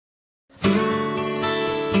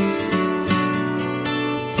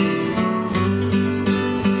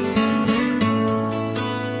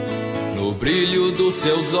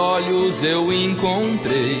seus olhos eu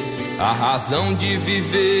encontrei a razão de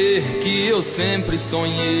viver que eu sempre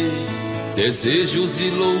sonhei. Desejos e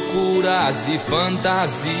loucuras e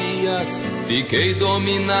fantasias, fiquei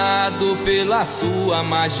dominado pela sua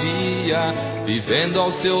magia. Vivendo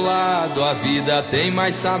ao seu lado a vida tem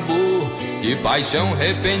mais sabor que paixão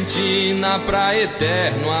repentina pra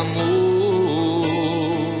eterno amor.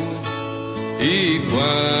 E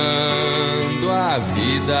quando a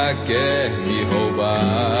vida quer me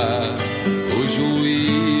roubar o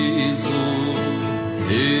juízo,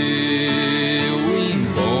 eu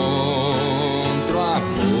encontro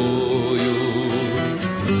apoio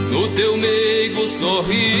no teu meigo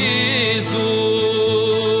sorriso.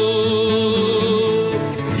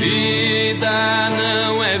 Vida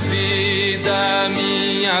não é vida,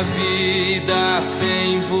 minha vida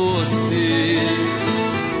sem você.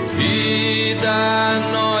 Vida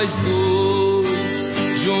nós dois,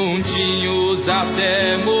 juntinhos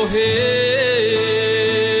até morrer.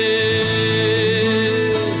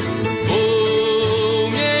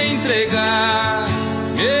 Vou me entregar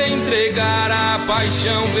a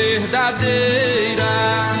paixão verdadeira.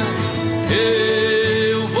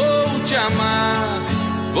 Eu vou te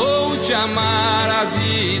amar a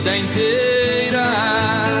vida inteira.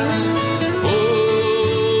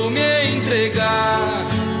 Vou me entregar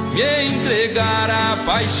a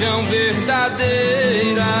paixão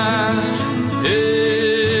verdadeira.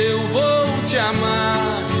 Eu vou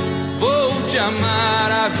te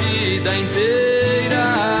amar a vida inteira.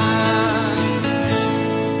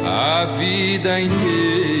 A vida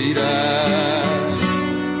inteira.